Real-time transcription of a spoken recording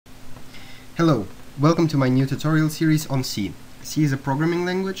Hello, welcome to my new tutorial series on C. C is a programming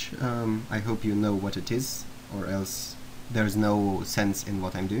language. I hope you know what it is, or else there's no sense in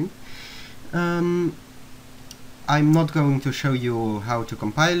what I'm doing. I'm not going to show you how to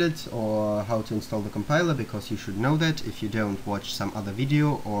compile it or how to install the compiler, because you should know that if you don't watch some other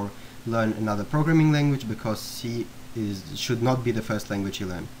video or learn another programming language, because C should not be the first language you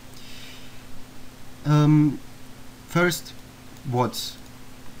learn. First, what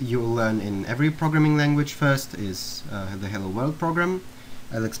you'll learn in every programming language first is the Hello World program.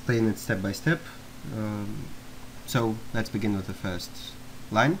 I'll explain it step by step. So let's begin with the first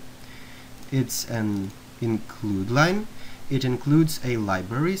line. It's an include line. It includes a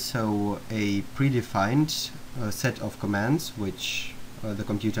library, so a predefined set of commands which the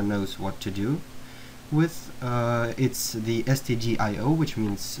computer knows what to do with. It's the stdio, which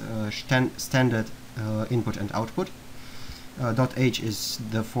means standard input and output. .h is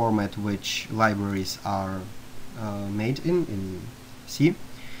the format which libraries are made in C.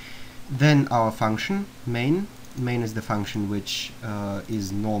 Then our function, main. Main is the function which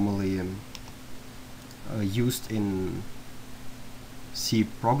is normally used in C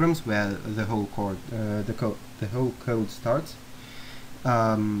programs, where the whole code starts.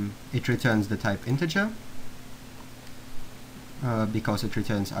 It returns the type integer because it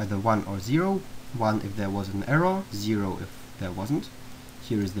returns either 1 or 0. 1 if there was an error, 0 if there wasn't.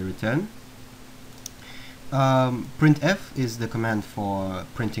 Here is the return. Printf is the command for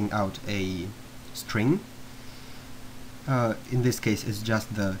printing out a string. In this case it's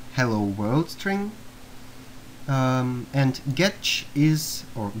just the hello world string. And getch is,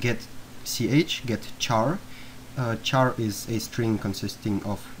 or get char. Char is a string consisting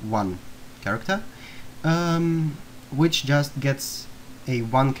of one character, which just gets a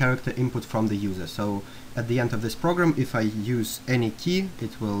one character input from the user. So at the end of this program, if I use any key,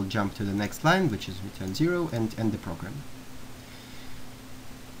 it will jump to the next line, which is return 0, and end the program.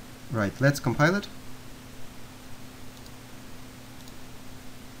 Right, let's compile it.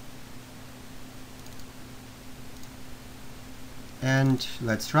 And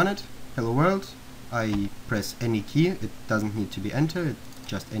let's run it. Hello world. I press any key. It doesn't need to be enter, it's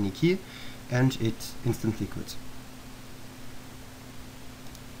just any key, and it instantly quits.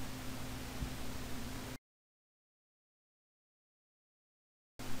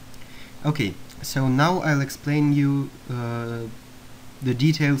 Okay, so now I'll explain you the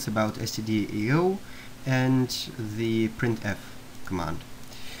details about stdio and the printf command.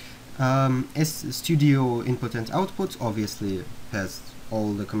 Stdio input and output obviously has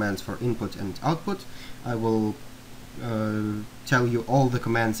all the commands for input and output. I will tell you all the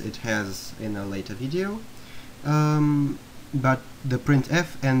commands it has in a later video. But the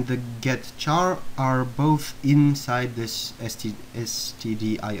printf and the get char are both inside this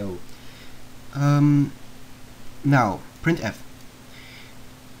stdio. Now, printf.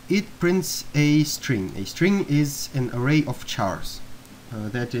 It prints a string. A string is an array of chars.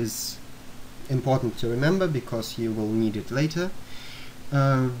 That is important to remember because you will need it later.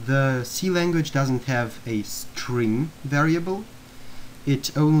 The C language doesn't have a string variable.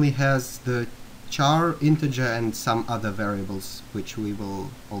 It only has the char, integer, and some other variables, which we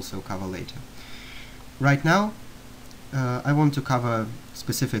will also cover later. Right now, I want to cover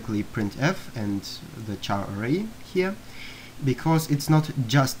specifically printf and the char array here, because it's not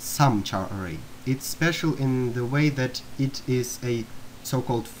just some char array. It's special in the way that it is a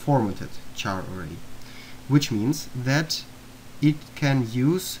so-called formatted char array, which means that it can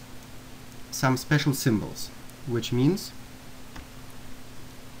use some special symbols, which means,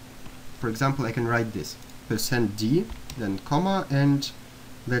 for example, I can write this, %d, then comma, and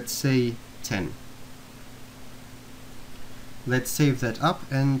let's say 10. Let's save that up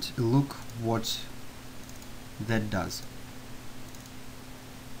and look what that does.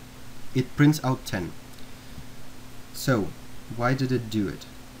 It prints out 10. So, why did it do it?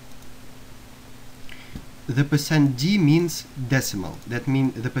 The %d means decimal. That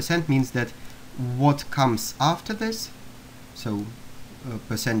means the % means that what comes after this, so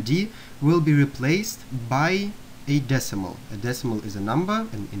 %d, will be replaced by a decimal. A decimal is a number,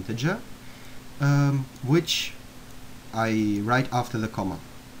 an integer, which I write after the comma.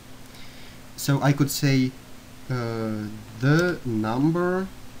 So I could say the number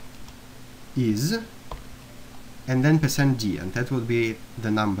is, and then %d, and that would be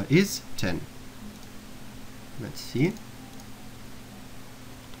the number is 10. Let's see.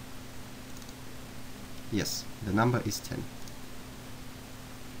 Yes, the number is 10.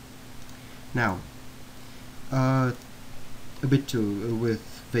 Now, a bit with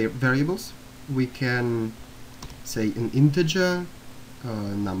variables, we can say an integer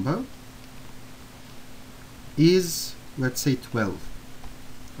number is, let's say, 12,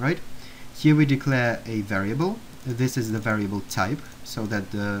 right? Here we declare a variable. This is the variable type, so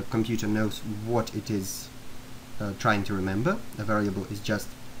that the computer knows what it is trying to remember. A variable is just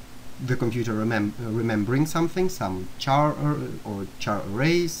the computer remembering something, some char or char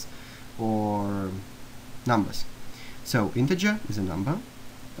arrays or numbers. So integer is a number,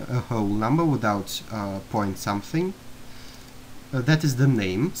 a whole number without point something. That is the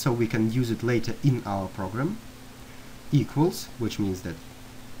name, so we can use it later in our program. Equals, which means that,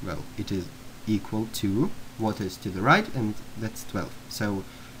 well, it is equal to what is to the right, and that's 12. So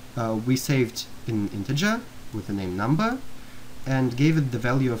we saved an integer with the name number and gave it the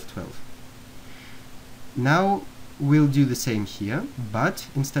value of 12. Now we'll do the same here, but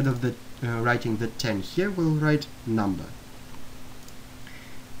instead of the writing the 10 here, we'll write number.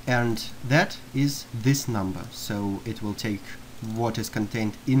 And that is this number, so it will take what is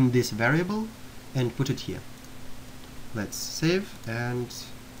contained in this variable and put it here. Let's save and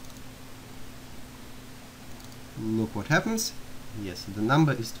look what happens. Yes, the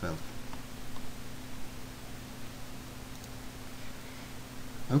number is 12.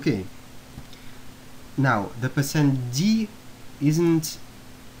 Okay. Now, the %d isn't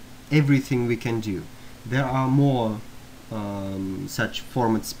everything we can do. There are more such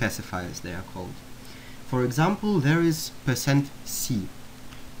format specifiers, they are called. For example, there is %c.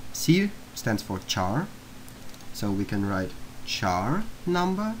 C stands for char, so we can write char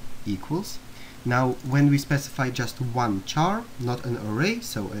number equals. Now, when we specify just one char, not an array,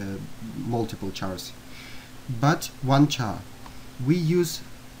 so multiple chars, but one char, we use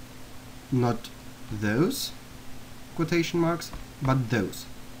not those quotation marks, but those,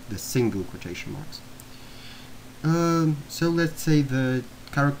 the single quotation marks. So let's say the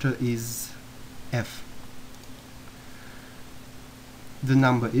character is f. The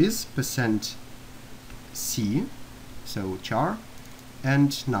number is %c, so char,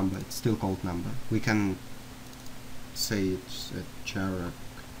 and number, it's still called number. We can say it's a character.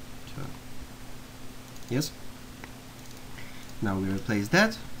 Yes? Now we replace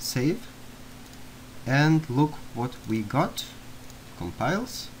that, save, and look what we got.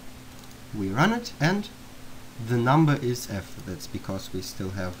 Compiles, we run it, and the number is f. That's because we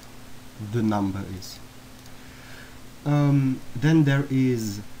still have the number is. Then there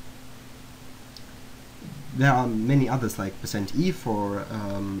are many others, like %e for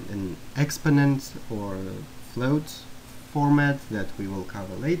an exponent or float format that we will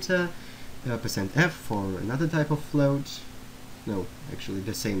cover later, %f for another type of float, no, actually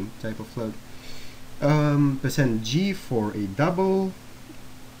the same type of float, %g for a double,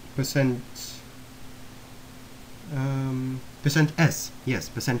 %s, yes,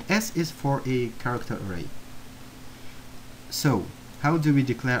 %s is for a character array. So, how do we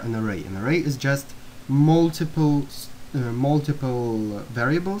declare an array? An array is just multiple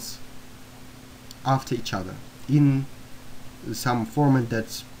variables after each other in some format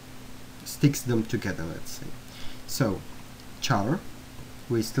that sticks them together, let's say. So, char,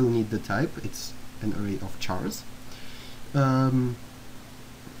 we still need the type, it's an array of chars.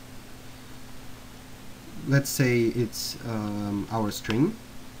 Let's say it's our string,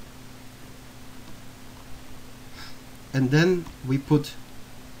 and then we put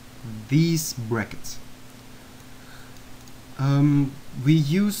these brackets. We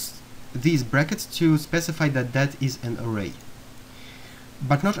use these brackets to specify that that is an array.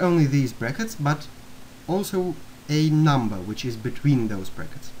 But not only these brackets, but also a number which is between those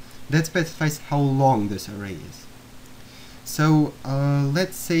brackets. That specifies how long this array is. So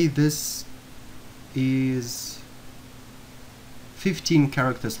let's say this is 15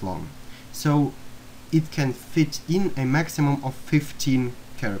 characters long. So it can fit in a maximum of 15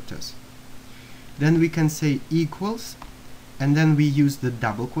 characters. Then we can say equals, and then we use the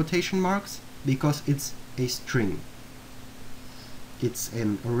double quotation marks because it's a string. It's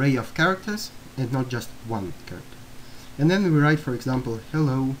an array of characters and not just one character. And then we write, for example,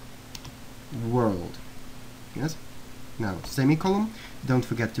 hello world. Yes? Now, semicolon. Don't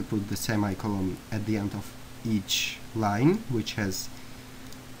forget to put the semicolon at the end of each line which has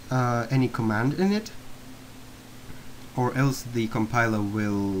any command in it, or else the compiler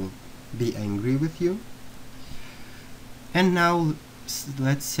will be angry with you. And now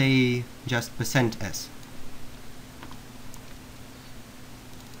let's say just %s.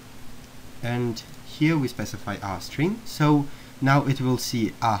 And here we specify our string, so now it will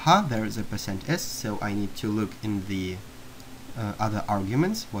see, aha, there is a %s, so I need to look in the other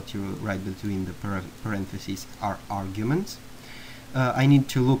arguments. What you write between the parentheses are arguments. I need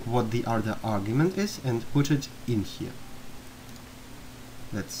to look what the other argument is and put it in here.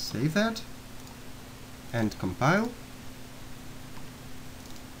 Let's save that. and compile.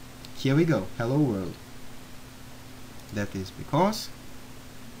 Here we go, hello world. That is because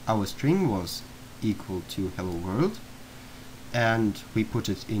our string was equal to hello world, and we put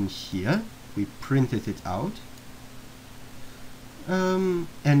it in here, we printed it out, and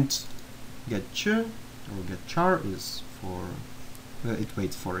getch or char is for it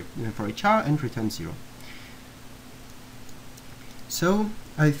waits for a char and returns 0. So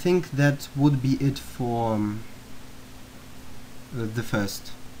I think that would be it for the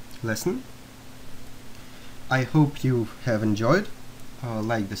first lesson. I hope you have enjoyed.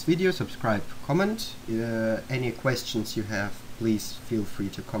 Like this video, subscribe, comment. Any questions you have, please feel free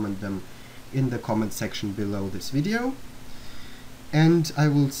to comment them in the comment section below this video. And I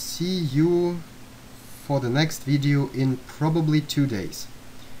will see you for the next video in probably 2 days.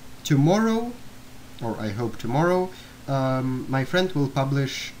 Tomorrow, or I hope tomorrow, my friend will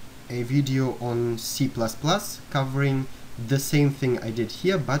publish a video on C++ covering the same thing I did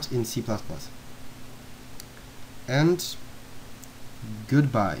here, but in C++. And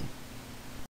goodbye.